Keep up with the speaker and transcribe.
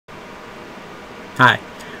Hi,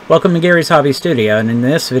 welcome to Gary's Hobby Studio, and in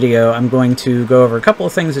this video I'm going to go over a couple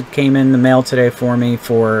of things that came in the mail today for me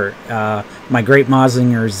for my Great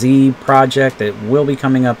Mazinger Z project that will be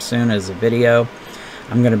coming up soon as a video.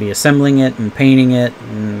 I'm going to be assembling it and painting it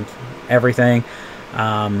and everything.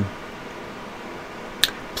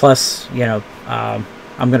 Plus, you know, I'm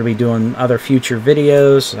going to be doing other future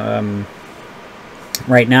videos.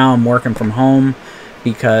 Right now I'm working from home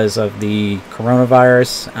because of the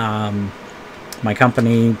coronavirus. My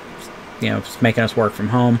company, you know, is making us work from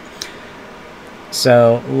home.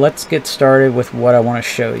 So let's get started with what I want to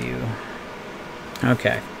show you.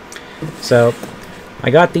 Okay, so I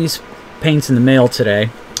got these paints in the mail today.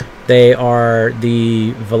 They are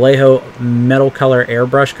the Vallejo Metal Color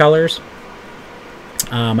airbrush colors.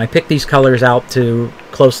 I picked these colors out to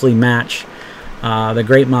closely match the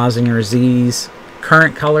Great Mazinger Z's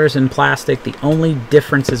current colors in plastic. The only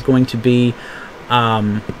difference is going to be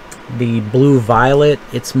the blue violet.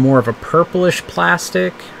 It's more of a purplish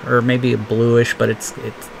plastic, or maybe a bluish, but it's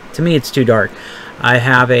to me it's too dark. I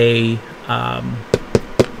have a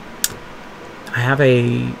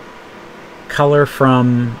color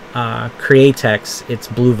from Createx. It's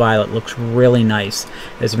blue violet. Looks really nice.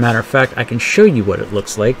 As a matter of fact, I can show you what it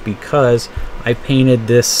looks like because I painted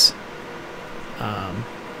this.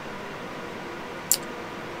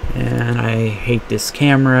 And I hate this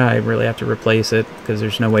camera. I really have to replace it because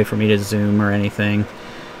there's no way for me to zoom or anything.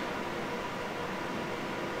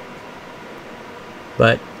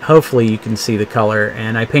 But hopefully you can see the color.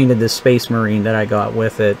 And I painted this Space Marine that I got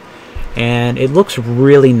with it. And it looks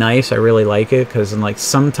really nice. I really like it because like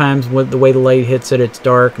sometimes with the way the light hits it, it's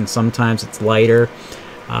dark, and sometimes it's lighter.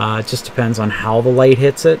 It just depends on how the light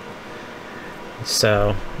hits it.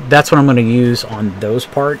 So that's what I'm going to use on those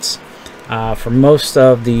parts. For most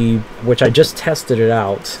of the, which I just tested it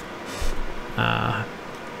out,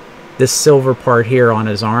 this silver part here on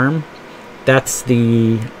his arm, that's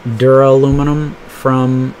the Dura-Aluminum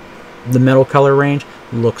from the Metal Color range.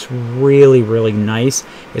 Looks really, really nice.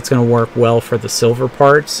 It's going to work well for the silver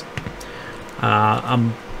parts.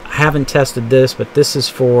 I haven't tested this, but this is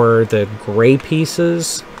for the gray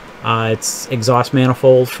pieces. It's exhaust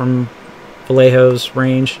manifold from Vallejo's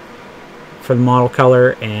range for the model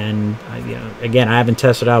color, and you know, again, I haven't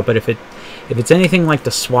tested out, but if it's anything like the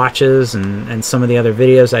swatches and some of the other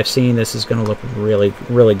videos I've seen, this is going to look really,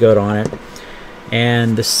 really good on it.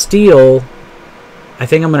 And the steel, I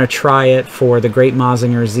think I'm going to try it for the Great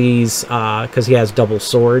Mazinger Z's because he has double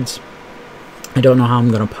swords. I don't know how I'm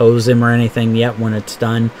going to pose him or anything yet when it's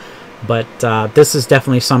done, but this is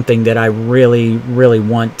definitely something that I really, really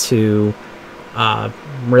want to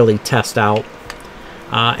really test out.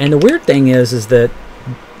 And the weird thing is that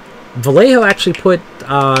Vallejo actually put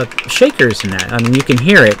shakers in that. I mean, you can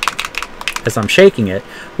hear it as I'm shaking it,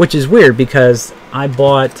 which is weird because I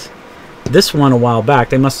bought this one a while back.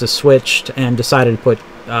 They must have switched and decided to put,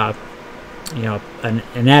 you know,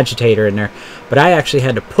 an agitator in there. But I actually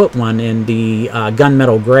had to put one in the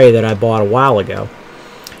gunmetal gray that I bought a while ago.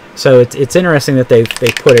 So it's interesting that they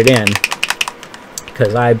put it in,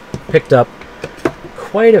 because I picked up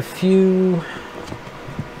quite a few.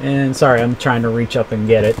 And sorry, I'm trying to reach up and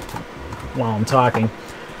get it while I'm talking.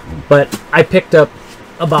 But I picked up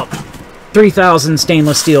about 3,000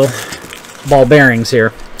 stainless steel ball bearings here,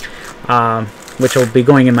 which will be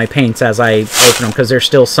going in my paints as I open them, because there's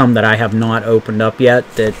still some that I have not opened up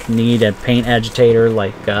yet that need a paint agitator,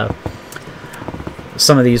 like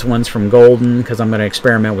some of these ones from Golden, because I'm going to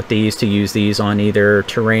experiment with these to use these on either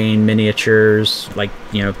terrain miniatures, like,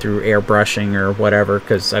 you know, through airbrushing or whatever,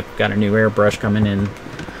 because I've got a new airbrush coming in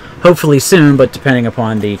hopefully soon, but depending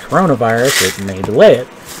upon the coronavirus, it may delay it.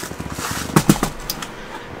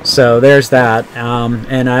 So there's that.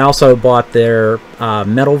 And I also bought their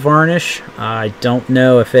metal varnish. I don't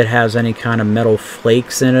know if it has any kind of metal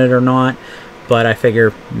flakes in it or not, but I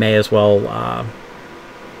figure may as well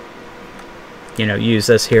you know, use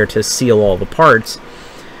this here to seal all the parts,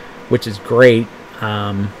 which is great.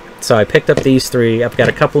 So I picked up these three. I've got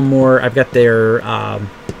a couple more. I've got their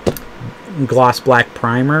gloss black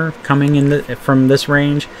primer coming in from this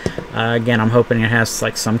range. Again, I'm hoping it has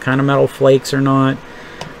like some kind of metal flakes or not.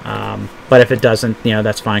 But if it doesn't, you know,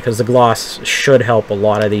 that's fine, because the gloss should help a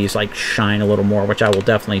lot of these like shine a little more, which I will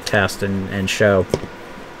definitely test and show.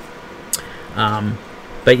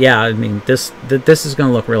 But yeah, I mean, this is going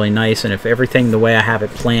to look really nice, and if everything the way I have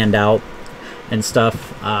it planned out and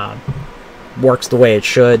stuff works the way it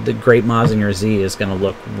should, the Great Mazinger Z is going to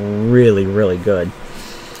look really, really good.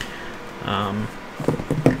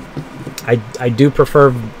 I do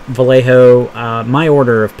prefer Vallejo. My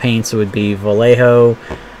order of paints would be Vallejo,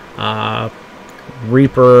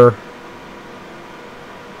 Reaper,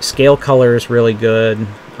 Scale color is really good.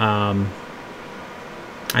 I'd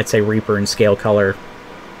say Reaper and Scale color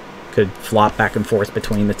could flop back and forth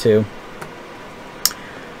between the two.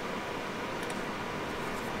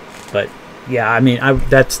 But yeah, I mean,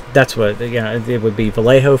 that's what, you know, it would be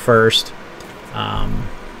Vallejo first.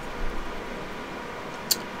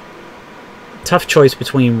 Tough choice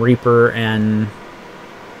between Reaper and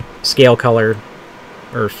Scale color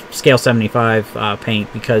or Scale 75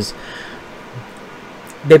 paint, because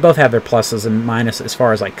they both have their pluses and minuses as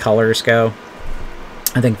far as like colors go.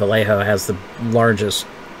 I think Vallejo has the largest.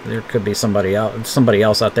 There could be somebody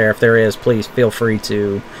else out there. If there is, please feel free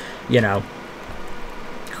to, you know,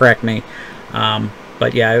 correct me.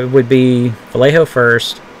 But yeah, it would be Vallejo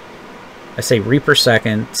first. I say Reaper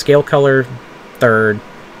second, Scale color third,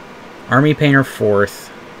 Army Painter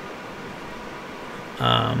fourth,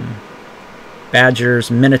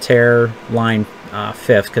 Badger's Minotaur line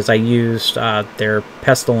fifth, because I used their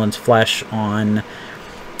Pestilence Flesh on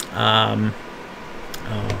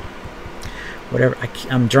whatever,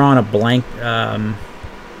 I'm drawing a blank,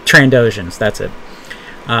 Trandosians, that's it.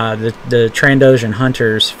 The Trandosian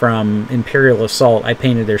Hunters from Imperial Assault, I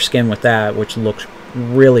painted their skin with that, which looks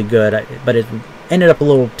really good, but it ended up a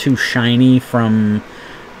little too shiny from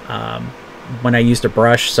when I used a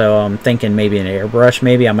brush, so I'm thinking maybe an airbrush.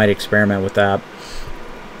 Maybe I might experiment with that.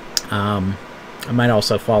 I might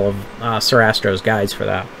also follow Sir Astro's guides for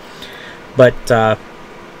that. But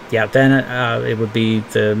yeah, then it would be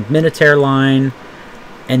the Minotaur line,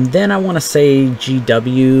 and then I want to say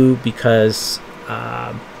GW, because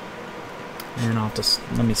and I'll just,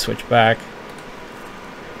 let me switch back,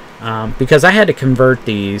 because I had to convert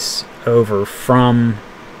these over from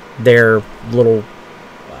their little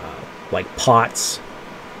like pots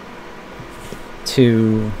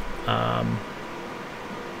to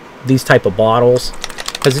these type of bottles,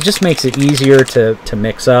 because it just makes it easier to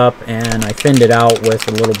mix up, and I thinned it out with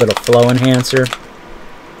a little bit of flow enhancer,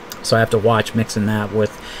 so I have to watch mixing that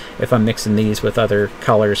with, if I'm mixing these with other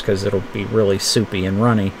colors, because it'll be really soupy and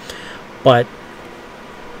runny. But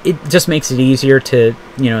it just makes it easier to,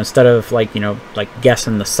 you know, instead of like, you know, like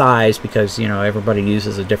guessing the size, because, you know, everybody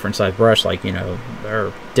uses a different size brush, like, you know,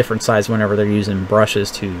 or different size whenever they're using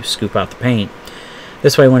brushes to scoop out the paint.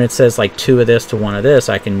 This way, when it says like 2 of this to 1 of this,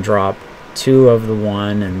 I can drop 2 of the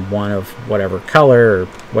one and 1 of whatever color, or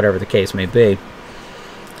whatever the case may be.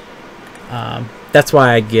 That's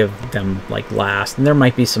why I give them like last, and there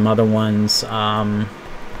might be some other ones. I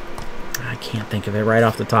can't think of it right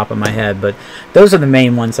off the top of my head, but those are the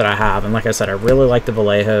main ones that I have. And like I said, I really like the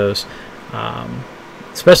Vallejos,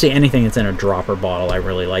 especially anything that's in a dropper bottle. I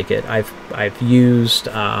really like it. I've used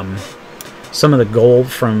some of the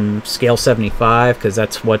gold from Scale 75, because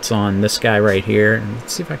that's what's on this guy right here. And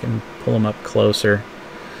let's see if I can pull him up closer.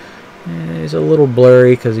 He's a little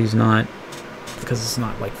blurry because he's not, because it's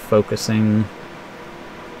not like focusing,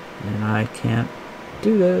 and I can't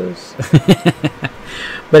do those.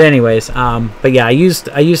 But anyways, but yeah, I used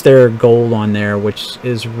their gold on there, which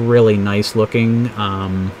is really nice looking.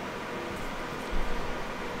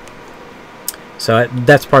 So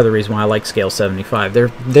that's part of the reason why I like Scale 75.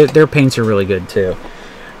 Their paints are really good too.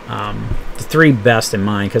 The 3 best in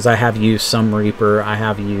mine, because I have used some Reaper. I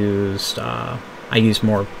have used try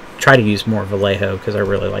to use more Vallejo, because I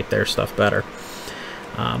really like their stuff better.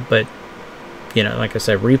 But you know, like I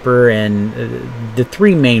said, Reaper, and the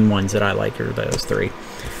 3 main ones that I like are those 3.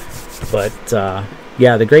 But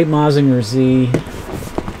yeah, the Great Mazinger Z,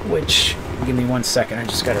 which, give me 1 second, I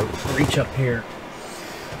just gotta reach up here.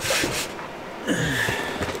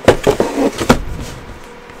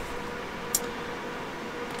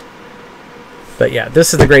 But yeah,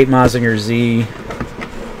 this is the Great Mazinger Z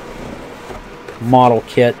model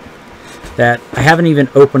kit that I haven't even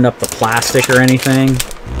opened up the plastic or anything.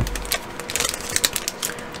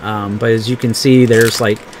 But as you can see, there's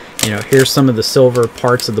like, you know, here's some of the silver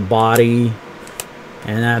parts of the body,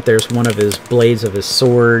 and there's one of his blades of his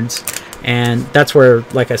swords, and that's where,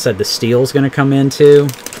 like I said, the steel is going to come into.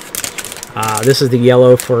 This is the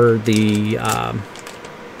yellow for the I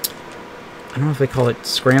don't know if they call it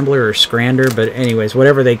Scrambler or Scrander, but anyways,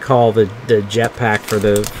 whatever they call the jetpack for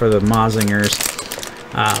the Mazingers.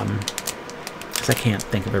 'Cause I can't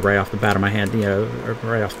think of it right off the bat of my head, you know, or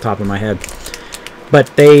right off the top of my head.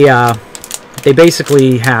 But they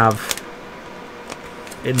basically have,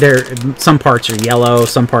 some parts are yellow,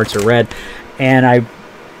 some parts are red, and I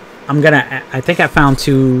think I found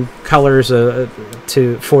 2 colors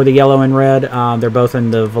for the yellow and red. They're both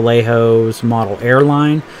in the Vallejo's Model Air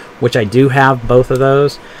line, which I do have both of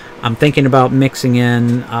those. I'm thinking about mixing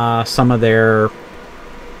in some of their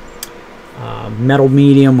metal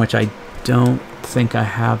medium, which I don't think I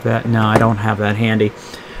have that. No, I don't have that handy.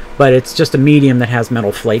 But it's just a medium that has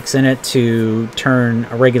metal flakes in it to turn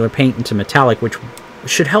a regular paint into metallic, which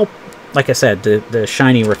should help, like I said, the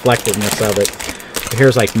shiny reflectiveness of it.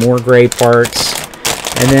 Here's like more gray parts.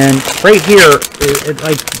 And then right here,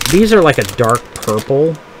 like these are like a dark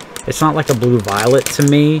purple. It's not like a blue violet to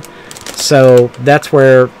me. So that's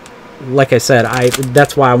where, like I said,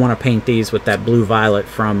 that's why I want to paint these with that blue violet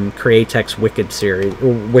from Createx Wicked series,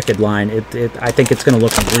 Wicked line. I think it's going to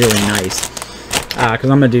look really nice. Because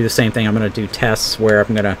I'm going to do the same thing. I'm going to do tests where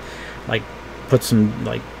I'm going to like put some,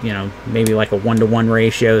 like, you know, maybe like a 1-to-1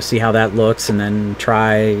 ratio, see how that looks, and then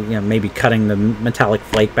try, you know, maybe cutting the metallic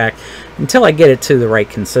flake back until I get it to the right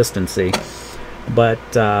consistency. But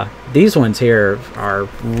these ones here are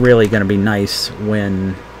really going to be nice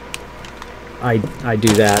when I do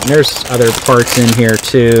that. And there's other parts in here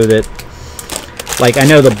too that, like, I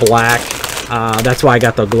know the black, that's why I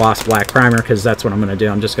got the gloss black primer, because that's what I'm going to do.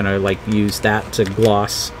 I'm just going to like use that to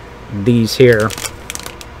gloss these here.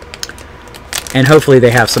 And hopefully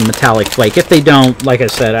they have some metallic flake. If they don't, like I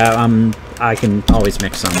said, I can always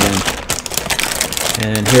mix some in.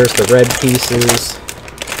 And here's the red pieces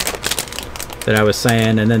that I was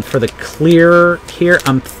saying. And then for the clear here,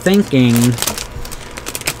 I'm thinking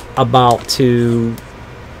about to,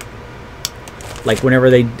 like, whenever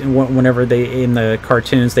they in the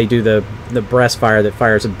cartoons they do the breast fire that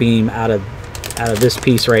fires a beam out of this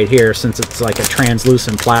piece right here, since it's like a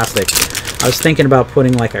translucent plastic. I was thinking about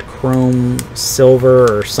putting like a chrome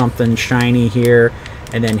silver or something shiny here,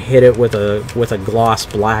 and then hit it with a gloss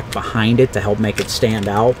black behind it to help make it stand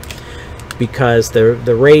out, because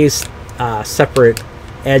the raised separate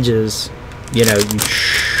edges, you know, you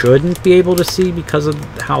shouldn't be able to see because of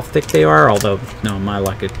how thick they are, although, no, my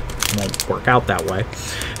luck, it won't work out that way.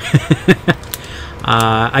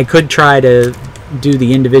 I could try to do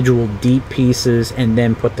the individual deep pieces and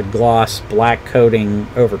then put the gloss black coating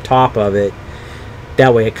over top of it.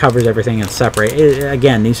 That way it covers everything and separate.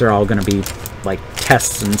 Again, these are all going to be like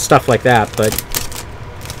tests and stuff like that, but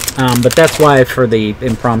that's why for the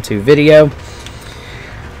impromptu video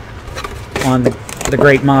on the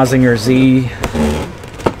Great Mazinger Z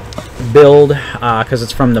build, because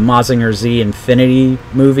it's from the Mazinger Z Infinity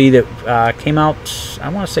movie that came out, I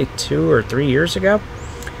want to say 2 or 3 years ago,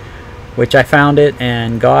 which I found it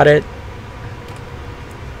and got it.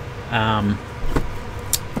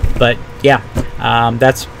 But yeah,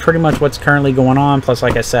 that's pretty much what's currently going on. Plus,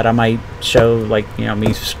 like I said, I might show, like, you know,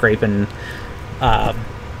 me scraping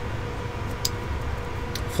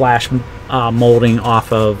flash molding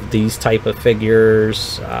off of these type of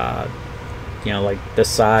figures, you know, like this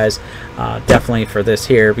size. Definitely for this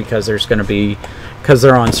here, because there's going to be, because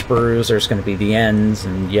they're on sprues, there's going to be the ends,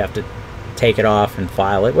 and you have to take it off and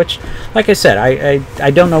file it, which, like I said,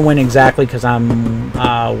 I don't know when exactly, because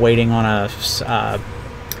I'm waiting on a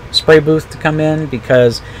spray booth to come in,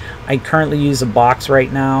 because I currently use a box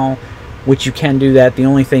right now, which you can do that. The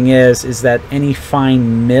only thing is that any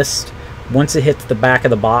fine mist, once it hits the back of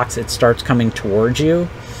the box, it starts coming towards you.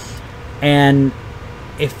 And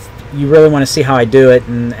if you really want to see how I do it,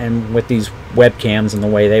 and with these webcams and the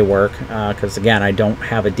way they work, because again, I don't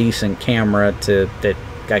have a decent camera that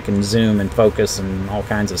I can zoom and focus and all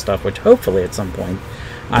kinds of stuff, which hopefully at some point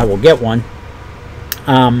I will get one.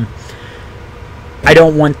 I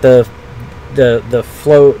don't want the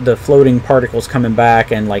floating particles coming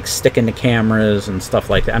back and like sticking to cameras and stuff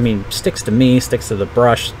like that. I mean, sticks to me, sticks to the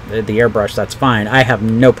brush, the airbrush, that's fine. I have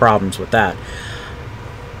no problems with that.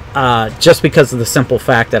 Just because of the simple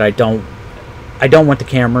fact that I don't want the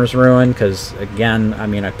cameras ruined, because again, I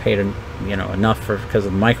mean, I paid, you know, enough because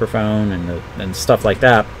of the microphone and stuff like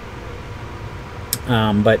that.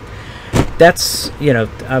 But that's, you know,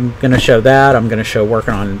 I'm gonna show that. I'm gonna show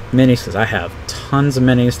working on minis, because I have tons of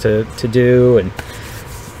minis to do. And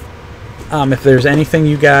if there's anything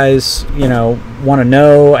you guys, you know, want to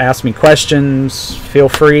know, ask me questions, feel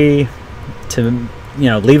free to, you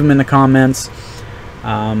know, leave them in the comments.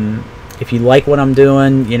 If you like what I'm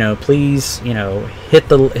doing, you know, please, you know, hit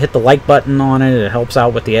the like button on it. It helps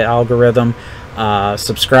out with the algorithm.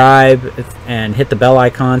 Subscribe and hit the bell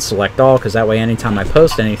icon, select all, because that way anytime I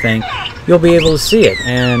post anything, you'll be able to see it.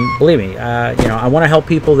 And believe me, you know, I want to help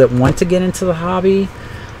people that want to get into the hobby.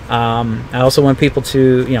 I also want people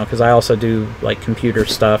to, you know, because I also do like computer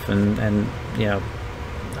stuff, and you know,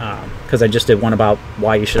 because I just did one about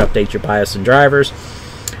why you should update your BIOS and drivers.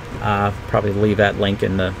 Probably leave that link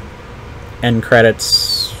in the end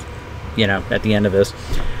credits, you know, at the end of this.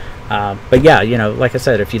 But yeah, you know, like I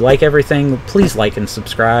said, if you like everything, please like and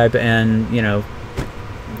subscribe, and, you know,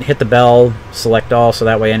 hit the bell, select all, so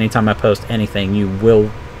that way anytime I post anything, you will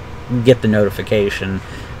get the notification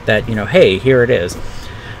that, you know, hey, here it is.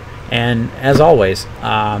 And as always,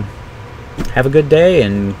 have a good day,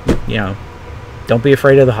 and, you know, don't be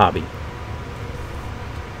afraid of the hobby.